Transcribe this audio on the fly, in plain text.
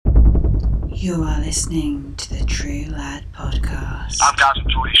You are listening to the True Lad Podcast. I'm Gaz from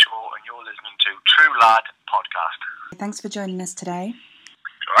Geordie Shore, and you're listening to True Lad Podcast. Thanks for joining us today.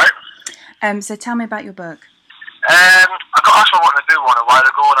 Alright. So tell me about your book. I got asked what I wanted to do one a while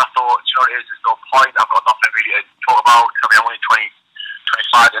ago, and I thought, you know what it is, there's no point. I've got nothing really to talk about. I mean, I'm only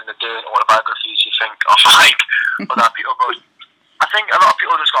 25 in the day, and autobiographies you think of like other people. But I think a lot of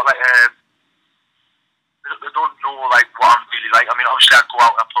people just got like, they don't know like what I'm really like. I mean, obviously I go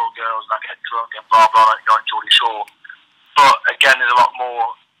out and I pull girls and I get drunk and blah blah like you're on Geordie Shore. But again, there's a lot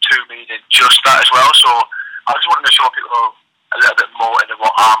more to me than just that as well. So I just wanted to show people a little bit more into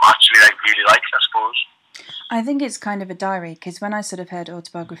what I'm actually like really like, I suppose. I think it's kind of a diary, because when I sort of heard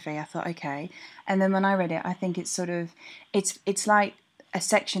autobiography, I thought, okay. And then when I read it, I think it's sort of, it's like a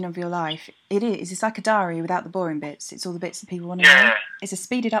section of your life. It is. It's like a diary without the boring bits. It's all the bits that people want to know. It's a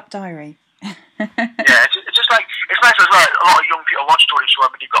speeded up diary. Yeah, it's just like, it's nice as well. A lot of young people watch Geordie Shore,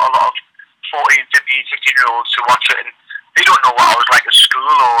 but you've got a lot of 14, 15, 16-year-olds who watch it, and they don't know what I was like at school,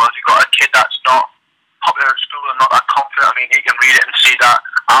 or if you've got a kid that's not popular at school and not that confident, I mean, he can read it and see that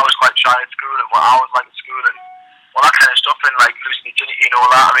I was quite shy at school and what I was like at school and all that kind of stuff, and like losing virginity and all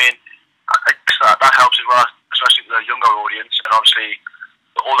that. I mean, that helps as well, especially with a younger audience, and obviously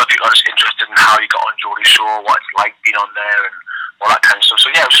all the people are just interested in how you got on Geordie Shore, what it's like being on there, and all that kind of stuff. So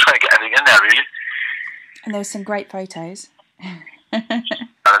yeah, I was just trying to get everything in there, really. And there were some great photos. I don't know,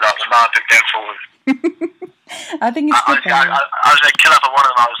 the man took them photos. I think it's good. I was like, kill for one of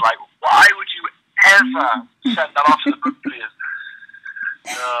them. I was like, why would you ever send that off to the book players?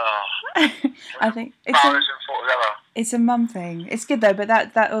 I think it's a mum thing. It's good though, but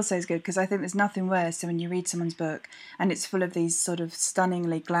that also is good, because I think there's nothing worse than when you read someone's book and it's full of these sort of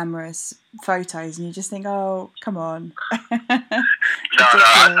stunningly glamorous photos, and you just think, oh, come on. No,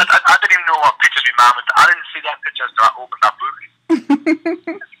 I didn't even know what pictures my mum had. I didn't see that picture until I opened that book,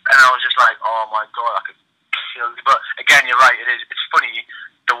 and I was just like, oh my god, I could feel it. But again, you're right. It's funny.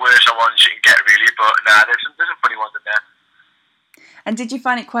 The worst ones you can get, really. But nah, there's some funny ones in there. And did you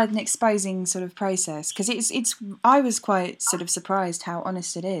find it quite an exposing sort of process? Because I was quite sort of surprised how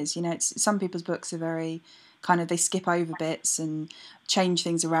honest it is. You know, some people's books are very kind of, they skip over bits and change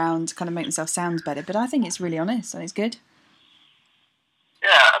things around to kind of make themselves sound better. But I think it's really honest and it's good.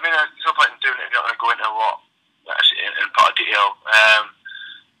 Yeah, I mean, there's no point in doing it if you're not going to go into what in part of detail.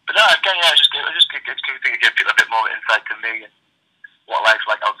 But no, again, yeah, it's just good to give people a bit more insight to me and what life's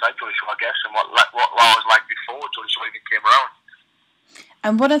like outside Geordie Shore, I guess, and what I was like before Geordie Shore even came around.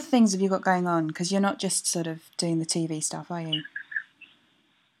 And what other things have you got going on? Because you're not just sort of doing the TV stuff, are you?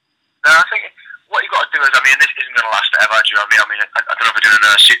 No, I think what you've got to do is, I mean, this isn't going to last forever, do you know what I mean? I don't know if we're doing 2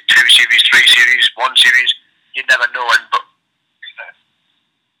 series, 3 series, 1 series. You never know, but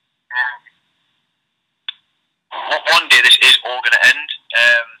one day this is all going to end.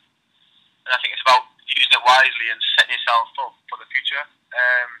 And I think it's about using it wisely and setting yourself up for the future.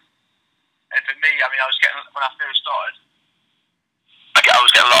 And for me, I mean, when I first started, I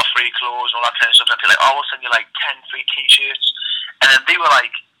was getting a lot of free clothes and all that kind of stuff. I'd be like, oh, we'll send you like 10 free t-shirts. And then they were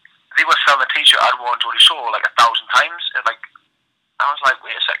selling a t-shirt I'd worn Geordie Shore like 1,000 times. And like, I was like,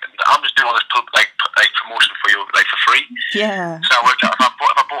 wait a second, I'm just doing all this promotion for you, like for free. Yeah. So I worked out, if I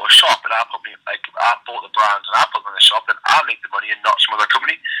bought a shop and I bought the brands and I put them in the shop, then I'll make the money and not some other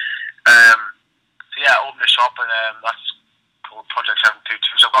company. So yeah, I opened the shop, and that's called Project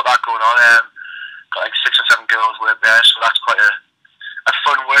 722. So I've got that going on. Got like 6 or 7 girls work there, so that's quite a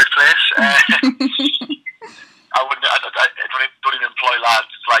fun workplace. I don't even employ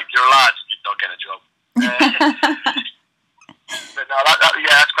lads. It's like, you're a lad, you're not getting a job. But no,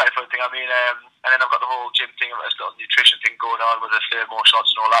 that's quite a fun thing. I mean, and then I've got the whole gym thing, this little nutrition thing going on with the thermo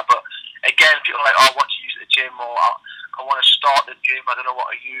shots and all that. But again, people are like, oh, what do you use at the gym? Or I want to start the gym, I don't know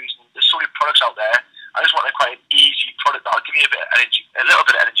what I use. And there's so many products out there. I just want quite an easy product that'll give you a bit of energy, a little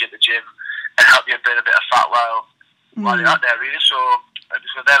bit of energy at the gym, and help you burn a bit of fat while you're out there, really. So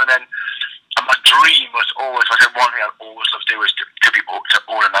for them, and then my dream was always, one thing I'd always love to do is to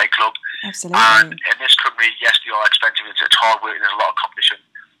own a nightclub. Absolutely. And in this country, yes, they are expensive, it's hard work, and there's a lot of competition.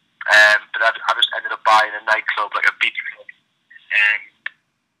 But I just ended up buying a nightclub, like a beach club,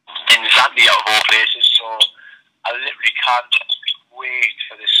 in Zambia, out of all places. So I literally can't wait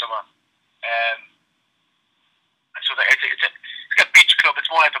for this summer. So it's a beach club.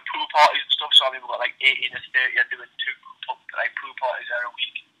 It's more like for pool parties and stuff. So I mean, we've got like 18 or 30 are doing 2 pool parties there a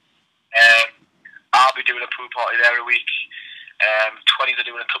week. I'll be doing a pool party there a week. 20s are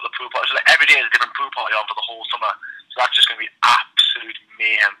doing a couple of pool parties. So like every day is a different pool party on for the whole summer. So that's just going to be absolute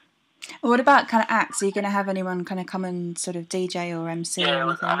mayhem. What about kind of acts? Are you going to have anyone kind of come and sort of DJ or MC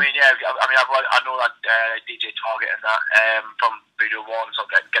or anything? I know that DJ Target and that from Radio 1, so I'll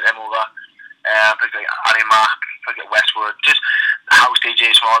get them over. Places like Annie Mac, places like Westwood, just house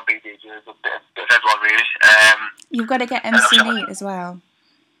DJs, small big DJs, a bit of everyone really. You've got to get MC Neat as well.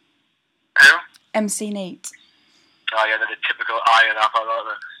 Who? MC Neat. Oh yeah, they're the typical iron up,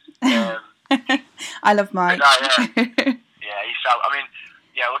 aren't they? I love Mike. Yeah, he's so. I mean,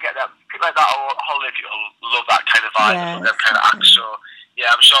 yeah, we'll get that. People like that, holiday people love that kind of vibe, Yeah, them kind of acts. So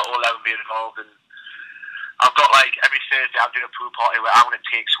yeah, I'm sure we'll ever be involved. And I've got like every Thursday I'm doing a pool party where I'm going to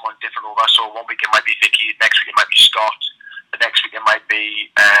take someone different over. So one week it might be Vicky, next week it might be Scott, the next week it might be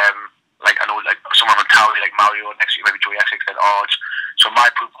like I know like someone from Towie like Mario. Next week it might be Joey Essex, then Arch. So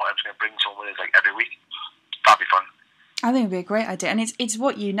my pool party I'm just going to bring someone with us like every week. That'd be fun. I think it'd be a great idea, and it's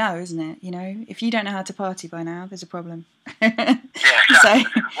what you know, isn't it? You know, if you don't know how to party by now, there's a problem. Yeah, exactly. So,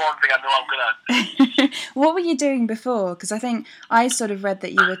 one thing I know I'm good at. What were you doing before? Because I think I sort of read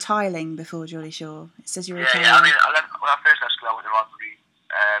that you were tiling before Geordie Shore. It says you were tiling. Yeah. I mean, when I first left school, I went to Rodbury.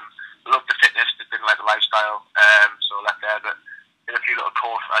 Loved the fitness, didn't like the lifestyle, so I left there. But did a few little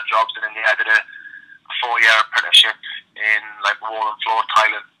course jobs, and then I did a 4-year apprenticeship in like wall and floor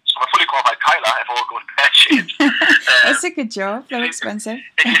tiling. So I'm a fully qualified tiler if all goes pear-shaped. That's a good job. They're expensive.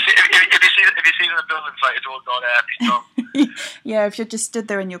 If you see in the building site, it's all gone piece. Yeah, if you're just stood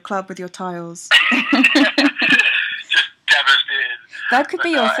there in your club with your tiles. Just devastated. That could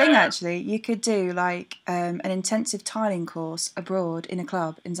be your thing, actually. You could do like an intensive tiling course abroad in a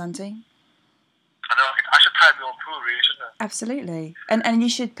club in Zante. I know. I should tile my own pool, really, shouldn't I? Absolutely. And you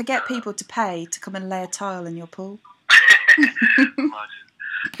should get people to pay to come and lay a tile in your pool. Imagine.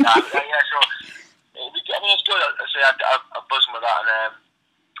 So I mean, it's good. I'm buzzing with that, and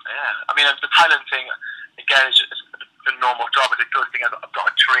I mean, the Thailand thing again is a normal job. It's a good thing. I've got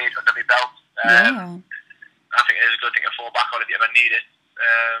a trade under my belt. I think it is a good thing to fall back on if you ever need it.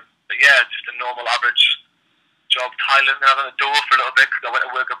 But yeah, just a normal average job tiling. I was on the door for a little bit because I went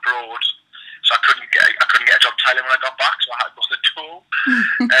to work abroad, so I couldn't get a job tiling when I got back. So I had to go on the door.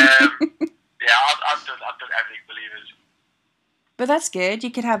 Yeah, I've done everything, believers. But that's good.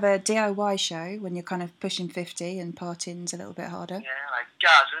 You could have a DIY show when you're kind of pushing 50 and partying's a little bit harder. Yeah, like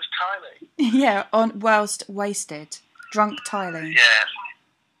Gaz, there's tiling. Yeah, whilst wasted, drunk tiling. Yeah,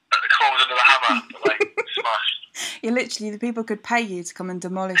 the claws under the hammer, like smashed. You literally, the people could pay you to come and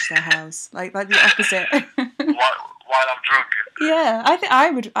demolish their house, like the opposite. while I'm drunk. Yeah, I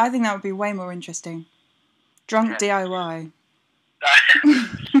think that would be way more interesting. Drunk DIY.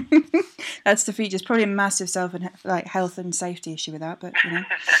 That's the feature. It's probably a massive health and safety issue with that, but you know,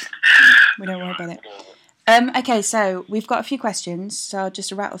 we don't worry about it. Okay, so we've got a few questions, so I'll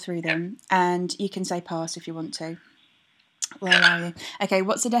just rattle through them, and you can say pass if you want to. We'll allow you. Okay,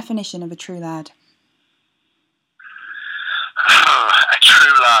 what's the definition of a true lad? A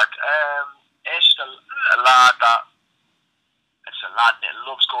true lad. It's just a lad that it's a lad that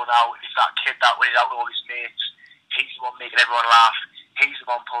loves going out. He's that kid that when he's out with all his mates, he's the one making everyone laugh. He's the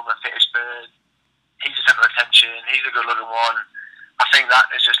one pulling the fittest bird. He's the centre of attention. He's a good-looking one. I think that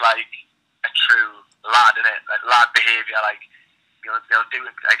is just like a true lad, isn't it? Like lad behaviour. Like they'll do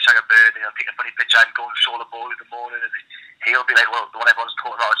like shag a bird and he'll take a funny picture and go and show the boys in the morning, and he'll be like, well, the one everyone's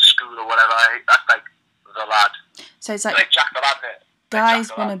talking about at school or whatever. That's like the lad. So it's like Jack the lad, isn't it?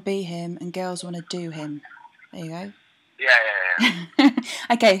 Guys want to be him and girls want to do him. There you go. Yeah.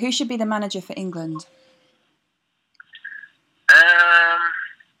 Okay, who should be the manager for England?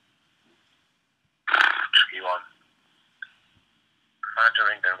 Tricky one. Manager of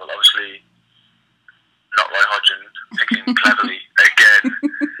England, well, obviously not Roy Hodgson, thinking cleverly again.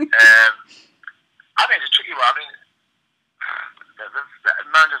 I think it's a tricky one. I mean, the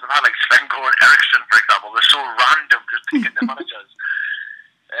managers have had like Sven-Goran Eriksson, for example. They're so random just picking the managers.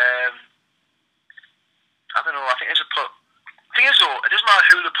 I don't know. I think it's a put. The thing is, though, it doesn't matter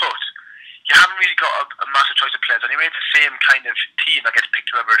who they put. You haven't really got a massive choice of players anyway. It's the same kind of team that gets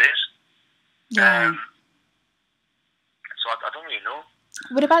picked whoever it is. Yeah. So I don't really know.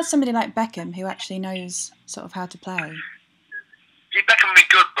 What about somebody like Beckham, who actually knows sort of how to play? Yeah, Beckham would be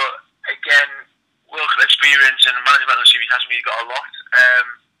good, but again, World Cup experience and management series hasn't really got a lot.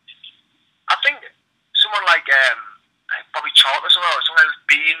 I think someone like Bobby Charlton or someone who's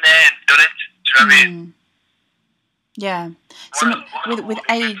been there and done it. Do you know what I mean? Yeah. With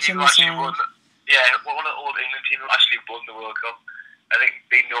age and so on. Yeah, one of the old England team who actually won the World Cup. I think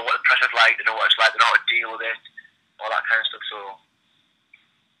they know what the pressure's like, they know what it's like, they know how to deal with it, all that kind of stuff. So,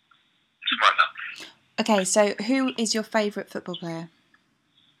 something like that. Okay, so who is your favourite football player?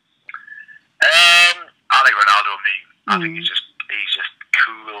 I like Ronaldo. I think he's just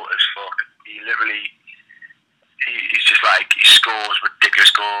cool as fuck. He's just like, he scores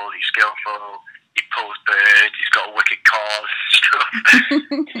ridiculous goals. He's skillful. He pulls birds. He's got a wicked cause and stuff.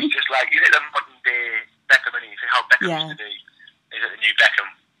 He's just like, he's like the modern day Beckham, and he's how Beckham used to be. He's like the new Beckham.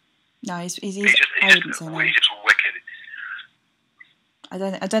 No, he's I wouldn't say that. He's just wicked. I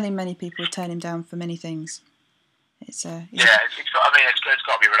don't think many people would turn him down for many things. It's got to be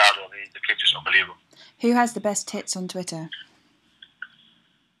Ronaldo. I mean, the kid's just unbelievable. Who has the best tits on Twitter?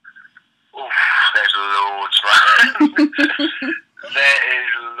 Oof, there's loads, man. There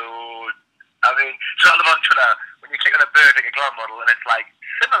is loads. I mean, sort of on Twitter, when you click on a bird like a glam model, and it's like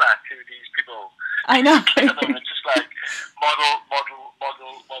similar to these people. I know. It's just like model.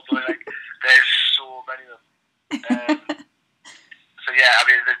 Like there's so many of them. So yeah, I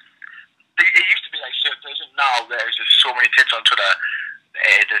mean, it used to be like certain person. Now there's just so many tits on Twitter.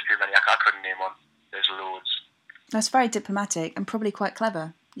 There's too many. I couldn't name one. There's loads. That's very diplomatic and probably quite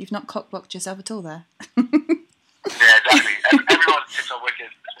clever. You've not cockblocked yourself at all there. Yeah, exactly. Everyone's tits are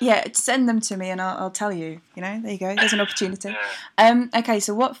wicked. Yeah, send them to me and I'll tell you. You know, there you go. There's an opportunity. Yeah. Okay,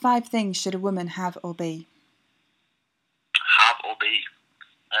 so what 5 things should a woman have or be? Have or be?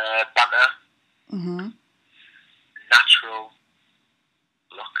 Banter. Mm-hmm. Natural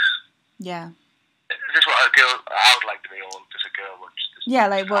looks. Yeah. Is this what a girl I would like to be, or just a girl? Yeah,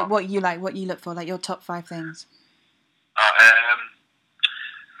 like what you like, what you look for, like your top 5 things.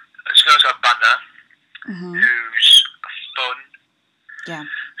 This girl's got banter. Mm-hmm. Who's fun. Yeah.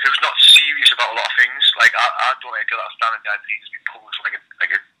 Who's not serious about a lot of things. Like I don't like a girl that's standing there and needs to be pulled. Like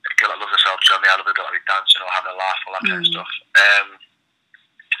a girl that loves herself. Do you know what I mean? I love a girl that be dancing or having a laugh, all that kind of stuff.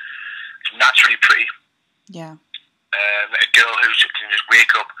 Naturally pretty. Yeah. A girl who can just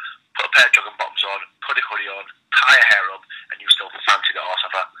wake up, put a pair of jogging bottoms on, put a hoodie on, tie her hair up, and you still fancy the arse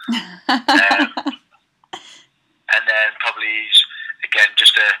of her. And then probably, again,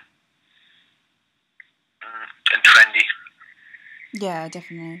 just and trendy. Yeah,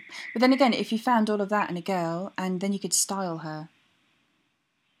 definitely. But then again, if you found all of that in a girl, and then you could style her,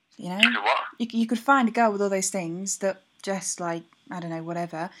 you know, what? You could find a girl with all those things that just like, I don't know,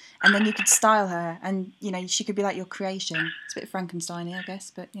 whatever, and then you could style her, and you know, she could be like your creation. It's a bit Frankenstein-y, I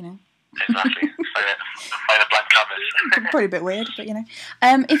guess, but you know. Exactly. Find a blank canvas. Probably a bit weird, but you know.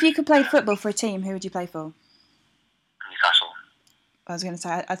 If you could play football for a team, who would you play for? Newcastle. I was going to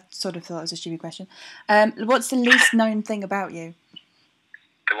say, I sort of thought it was a stupid question. What's the least known thing about you?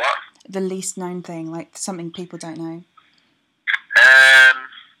 The what? The least known thing, like something people don't know.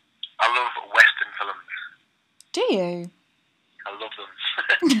 I love Western films. Do you? I love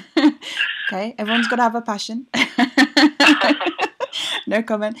them. Okay, everyone's got to have a passion. No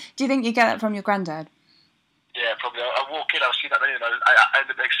comment. Do you think you get that from your granddad? Yeah, probably. I walk in, I'll see that menu, and I end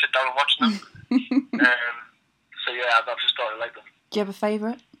up like, sit down and watch them. So yeah, I've just started to like them. Do you have a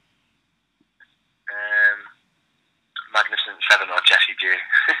favourite? Magnificent Seven or Jessie J.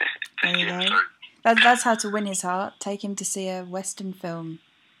 There you go. That's how to win his heart. Take him to see a Western film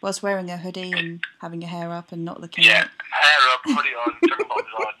whilst wearing a hoodie and having your hair up and not looking. Yeah, hair up, hoodie on, jogging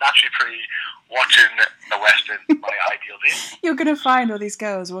bottoms on, naturally pretty, watching the Western. My ideal day. You're gonna find all these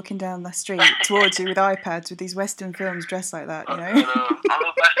girls walking down the street towards you with iPads with these Western films dressed like that. You know. I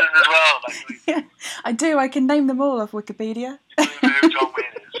love Westerns as well. Like, yeah, I do. I can name them all off Wikipedia. Who John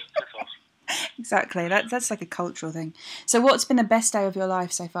Wayne is. Exactly. That's like a cultural thing. So, what's been the best day of your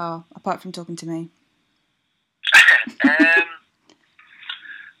life so far, apart from talking to me?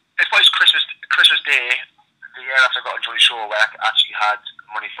 It's always Christmas Day, the year after I got on Johnny Show, where I actually had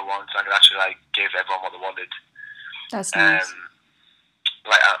money for once, and I could actually like give everyone what they wanted. That's nice. And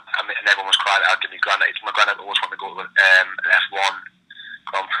everyone was crying out to me. My granddad always wanted to go to an F1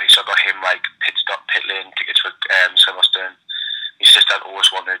 Grand Prix, so I got him like pit lane tickets for Silverstone. His sister had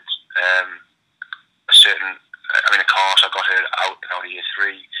always wanted a car, so I got her out in Audi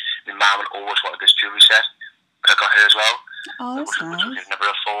A3. My mum had always wanted this jewellery set, but I got her as well. Oh, that's nice. Which I could never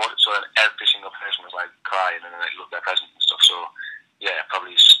afford. So then every single person was like crying and then they looked their presents and stuff. So yeah,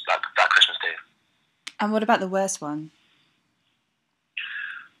 probably that Christmas Day. And what about the worst one?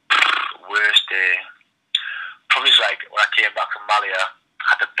 Worst day. Probably like when I came back from Malia,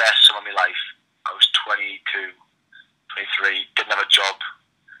 had the best summer of my life. I was 22, 23, didn't have a job,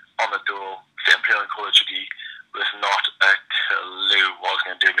 on the door, sitting playing in college with not a clue what I was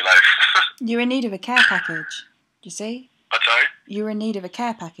going to do in my life. You're in need of a care package. Do you see? What's that? You're in need of a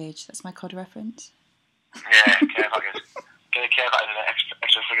care package. That's my COD reference. Yeah, care package. Get a care package and an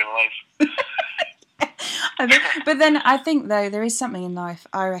extra friggin' life. But then I think though there is something in life,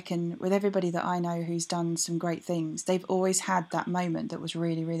 I reckon, with everybody that I know who's done some great things, they've always had that moment that was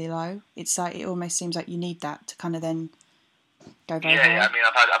really, really low. It's like it almost seems like you need that to kind of then go very high. Yeah. I mean,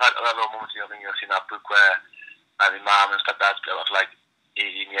 I've had little moments. I think I've seen that book where my mum and stepdad split up for like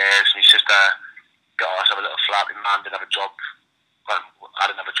 18 years. My sister got herself a little flat. My mum didn't have a job I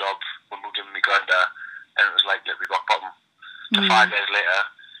didn't have a job. We moved in with my granddad, and it was like literally rock bottom. So 5 years later,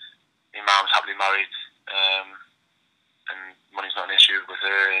 my mum's happily married, and money's not an issue with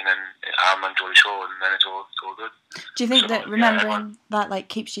her, and then I'm on Geordie Shore, and then it's all good. Do you think that remembering that like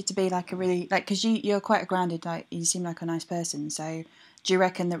keeps you to be like a really like because you're quite a grounded, like you seem like a nice person, so do you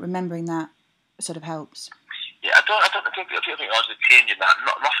reckon that remembering that sort of helps? Yeah, I don't think I was changing that.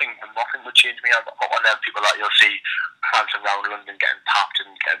 Nothing would change me. I'm not one of them people that you'll see prancing around London getting tapped and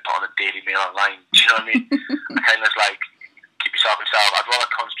getting put on a Daily Mail online. Do you know what I mean? I kind of like keep yourself yourself. I'd rather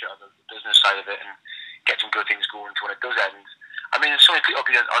concentrate on the business side of it and get some good things going to when it does end. I mean, there's so many people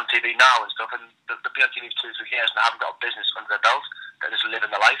on TV now and stuff, and they'll be on TV for 2 or 3 years and they haven't got a business under their belt. They're just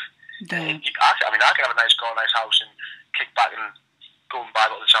living their life. Yeah. I mean, I could have a nice car, a nice house, and kick back and go and buy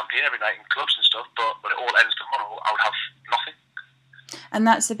a bottle of champagne every night in clubs and stuff, but when it all ends tomorrow, I would have nothing. And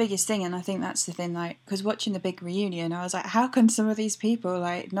that's the biggest thing, and I think that's the thing, like, because watching the big reunion, I was like, how can some of these people,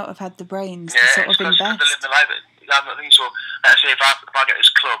 like, not have had the brains to sort of invest? Yeah, it's live their life. I think so. Let's say if I get this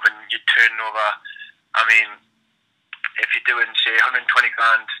club and you turn over, I mean, if you're doing, say, 120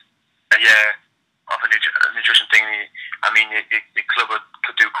 grand a year off a nutrition thing, I mean, your club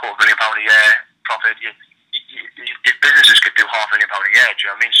could do £250,000 a year profit. Your businesses could do £500,000 a year, do you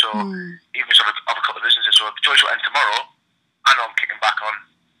know what I mean? So even if I have a couple of businesses, so if Joy Show ends tomorrow, I know I'm kicking back on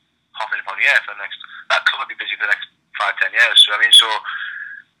 £500,000 a year for the next, that club will be busy for the next 5-10 years, do you know what I mean? So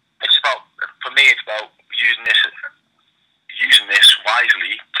it's about, for me, it's about using this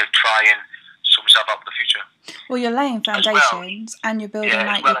wisely to try and sort myself out for the future. Well, you're laying foundations and you're building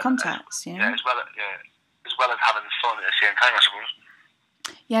like your contacts, you know? Yeah, as well as having fun at the same time, I suppose.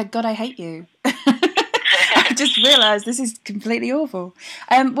 Yeah, God, I hate you. I just realised this is completely awful.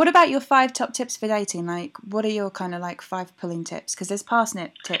 What about your 5 top tips for dating? Like, what are your kind of like 5 pulling tips? Because there's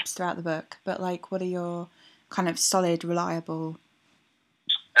parsnip tips throughout the book, but like, what are your kind of solid, reliable?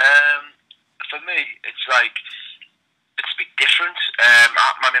 For me, it's like it's a bit different.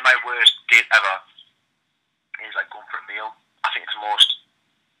 My worst date ever is like going for a meal. I think it's the most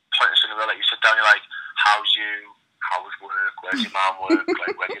pointless in the world. Like you sit down, you're like, how's work? Where's your mum work?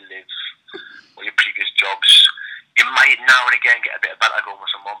 Like, where do you live? What are your previous jobs? You might now and again get a bit of banter going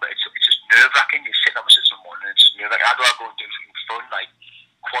with someone, but it's just nerve wracking. You're sitting opposite someone and it's nerve wracking. I'd rather go and do something fun like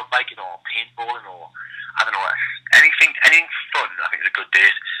quad biking or paintballing or I don't know, anything fun. I think is a good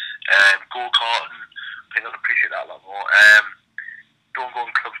date. Go karting. I think I'd appreciate that a lot more. Don't go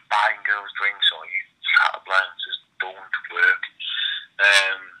in clubs buying girls drinks or you scatterblind. Just don't work.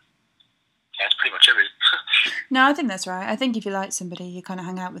 Yeah, that's pretty much it. No, I think that's right. I think if you like somebody, you kind of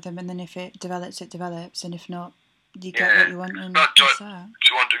hang out with them, and then if it develops, it develops, and if not, you get what you want. And do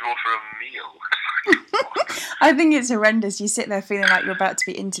you want to go for a meal? I think it's horrendous. You sit there feeling like you're about to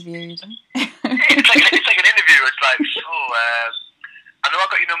be interviewed. It's like an interview. It's like, I know I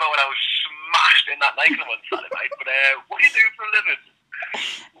got your number when I was smashed in that nightclub on Saturday night, but what do you do for a living?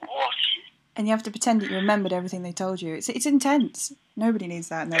 What? And you have to pretend that you remembered everything they told you. It's intense. Nobody needs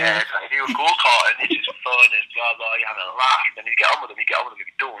that in their life. It's like if you go karting, it's just fun, it's blah blah, you have a laugh, and you get on with them. If you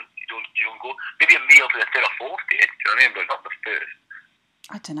don't go. Maybe a meal for the 3rd or 4th date, do you know what I mean? But not the first.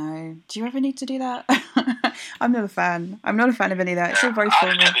 I don't know. Do you ever need to do that? I'm not a fan. I'm not a fan of any of that. It's all very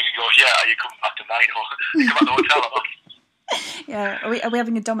formal. I think you go, are you coming back tonight or come back to the hotel or not? Yeah, are we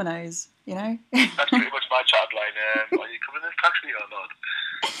having a Domino's, you know? That's pretty much my tagline. Are you coming this taxi or not?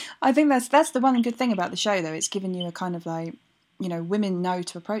 I think that's the one good thing about the show, though. It's given you a kind of like, you know, women know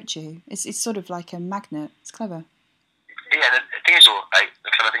to approach you. It's sort of like a magnet. It's clever. Yeah, the thing is, though, like,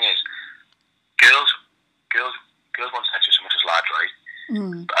 the clever thing is, girls want sex as much as lads, right?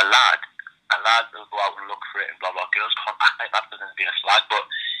 But a lad will go out and look for it and blah blah. Girls can't act like that doesn't be a slag. But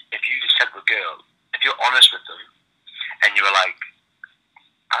if you just said to a girl, if you're honest with them, and you were like,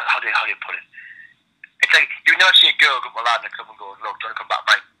 how do you put it? It's like you never see a girl go to a lad in the club and go, look, do you want to come back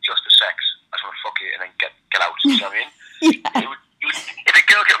mate, just for sex? I just want to fuck you and then get out. You know what I mean? Yeah. If a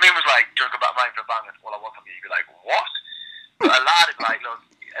girl came to me and was like, do you want to come back mine for a bang? That's all I want from you. You'd be like, what? But a lad is like, look,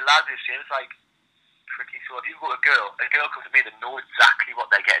 a lad is the same. It's like tricky. So if you go to a girl comes to me, they know exactly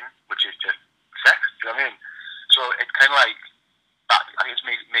what they're getting, which is just sex. Do you know what I mean? So it's kind of like that. I think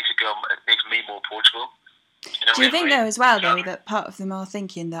it makes me more approachable. You know, do you think though as well though that part of them are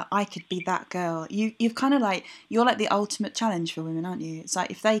thinking that I could be that girl? You've kind of like you're like the ultimate challenge for women, aren't you? It's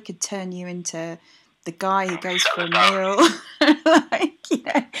like if they could turn you into the guy who goes for a meal, like you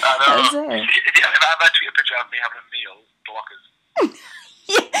know, that's it. If I ever tweet a picture of me having a meal, blockers.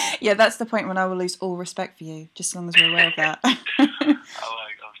 Yeah, that's the point when I will lose all respect for you, just as long as we're aware of that. Oh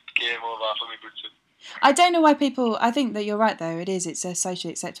my god, game over for me, Bridget. I don't know why people. I think that you're right, though. It's a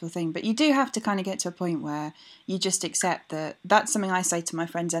socially acceptable thing. But you do have to kind of get to a point where you just accept that that's something I say to my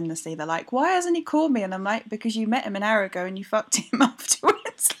friends endlessly. They're like, why hasn't he called me? And I'm like, because you met him an hour ago and you fucked him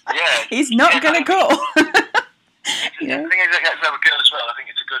afterwards. Like, Yeah. he's not going to call. The thing is, that's a girl as well. I think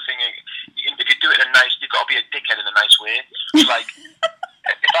it's a good thing. If you do it in a nice, you've got to be a dickhead in a nice way. So like,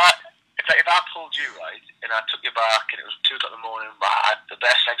 if I pulled you, right, and I took you back, and it was 2 o'clock in the morning, I had the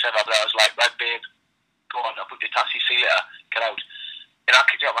best sex ever, but I was like, right, babe, go on, I'll book your taxi, see you later, get out. And I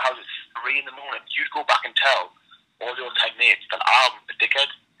kicked you out of my house at 3 in the morning. You'd go back and tell all your tight mates that I'm a dickhead.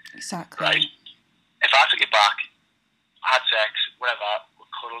 Exactly. Right? If I took you back, had sex, whatever,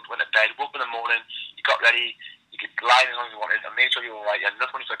 cuddled, went to bed, woke up in the morning, you got ready, you could lie as long as you wanted, and made sure you were alright, you had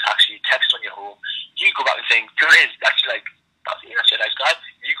enough money for a taxi, you texted when you're home, you go back and think, there is actually like, that's a nice guy.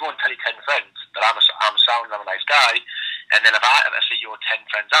 You go and tell your 10 friends that I'm sound and I'm a nice guy, and then if I ever see your 10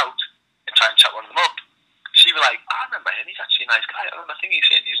 friends out and try and chat one of them up, she'd be like, I remember him, he's actually a nice guy, I remember thinking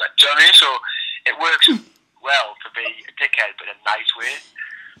he's like, do you know what I mean? So it works well to be a dickhead, but in a nice way.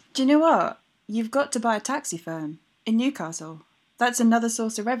 Do you know what? You've got to buy a taxi firm in Newcastle. That's another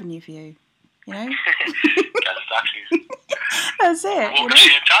source of revenue for you, you know? Taxis. That's it.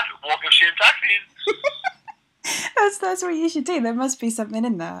 Walk your shame taxis. That's what you should do. There must be something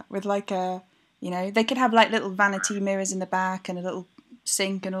in there with like a, you know, they could have like little vanity mirrors in the back and a little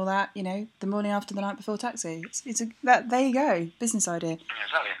sink and all that. You know, the morning after the night before taxi. There you go, business idea.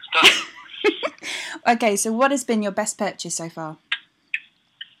 Exactly. Okay, so what has been your best purchase so far?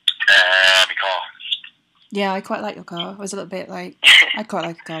 My car. Yeah, I quite like your car. I was a little bit like, I'd quite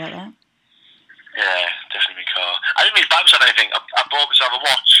like a car like that. Yeah, definitely my car. I didn't really buy myself anything. I bought myself a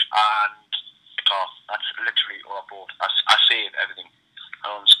watch and a car. That's literally all I bought. I save everything. I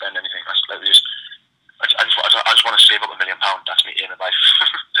don't spend anything. I just want to save up £1 million. That's me aim in life.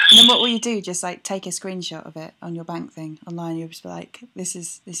 And then what will you do? Just like take a screenshot of it on your bank thing online. You'll just be like, this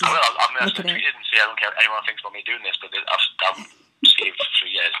is. I will. Look at it. And say I don't care what anyone thinks about me doing this, but I've saved for 3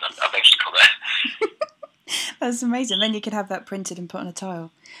 years and I've eventually got there. That's amazing. Then you could have that printed and put on a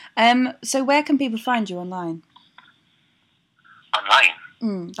tile. So where can people find you online?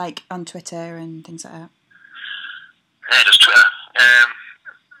 Online? Like on Twitter and things like that. Yeah, just Twitter. And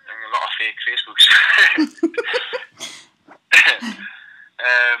a lot of fake Facebooks.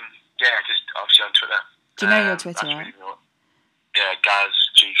 Yeah, just obviously on Twitter. Do you know your Twitter, right? Yeah, Gaz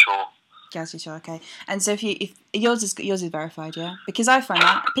G Shaw. Gaz G Shaw, okay. And so if yours is verified, yeah? Because I find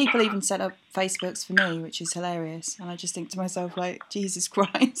that people even set up Facebooks for me, which is hilarious. And I just think to myself, like, Jesus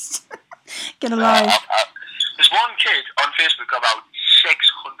Christ, get a life. There's one kid on Facebook got about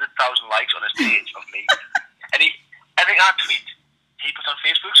 600,000 likes on his page of me, and everything I tweet, he puts on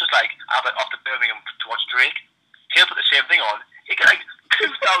Facebook. So it's like, I'm off to Birmingham to watch Drake. He'll put the same thing on. He get like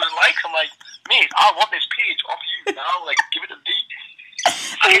 2,000 likes. I'm like, mate, I want this page off you now. Like, give it to me.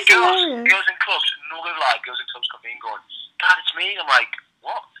 Like girls in clubs, no good lie, girls in clubs come in going, Dad, it's me. I'm like,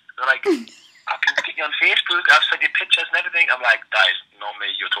 what? They're like, I've been getting on Facebook. I've sent you pictures and everything. I'm like, that is not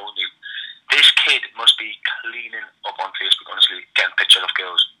me. You're telling me. This kid must be cleaning up on Facebook, honestly, getting pictures of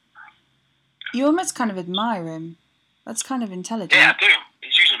girls. You almost kind of admire him. That's kind of intelligent. Yeah, I do.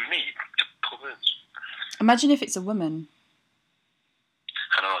 He's using me to pull words. Imagine if it's a woman.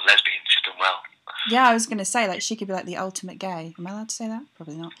 I know, lesbian. She's done well. Yeah, I was going to say, like, she could be like the ultimate gay. Am I allowed to say that?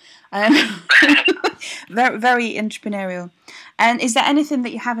 Probably not. Very, very entrepreneurial. And is there anything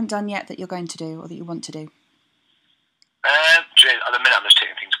that you haven't done yet that you're going to do or that you want to do? At the minute, I'm just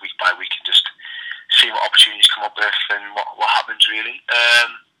taking things week by week and just see what opportunities come up with and what happens, really.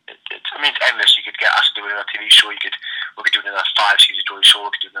 It's endless. You could get asked to do another TV show. We could do another 5-season Joy show. We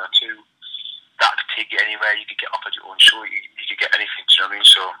could do another 2. That could take you anywhere. You could get offered your own show. You could get anything. Do you know what I mean?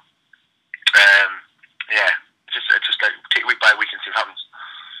 So, yeah, it's just like take it week by week and see what happens.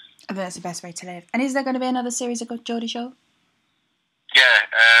 I think that's the best way to live. And is there going to be another series of Geordie Show? Yeah,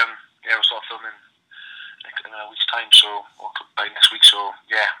 we'll start filming in a week's time. So, by next week. So,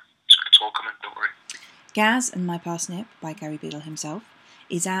 yeah, it's all coming. Don't worry. Gaz and My Parsnip by Gary Beadle himself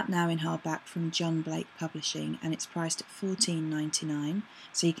is out now in hardback from John Blake Publishing, and it's priced at $14.99,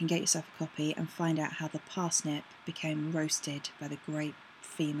 so you can get yourself a copy and find out how the parsnip became roasted by the great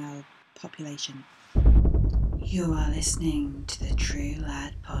female population. You are listening to the True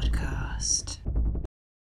Lad Podcast.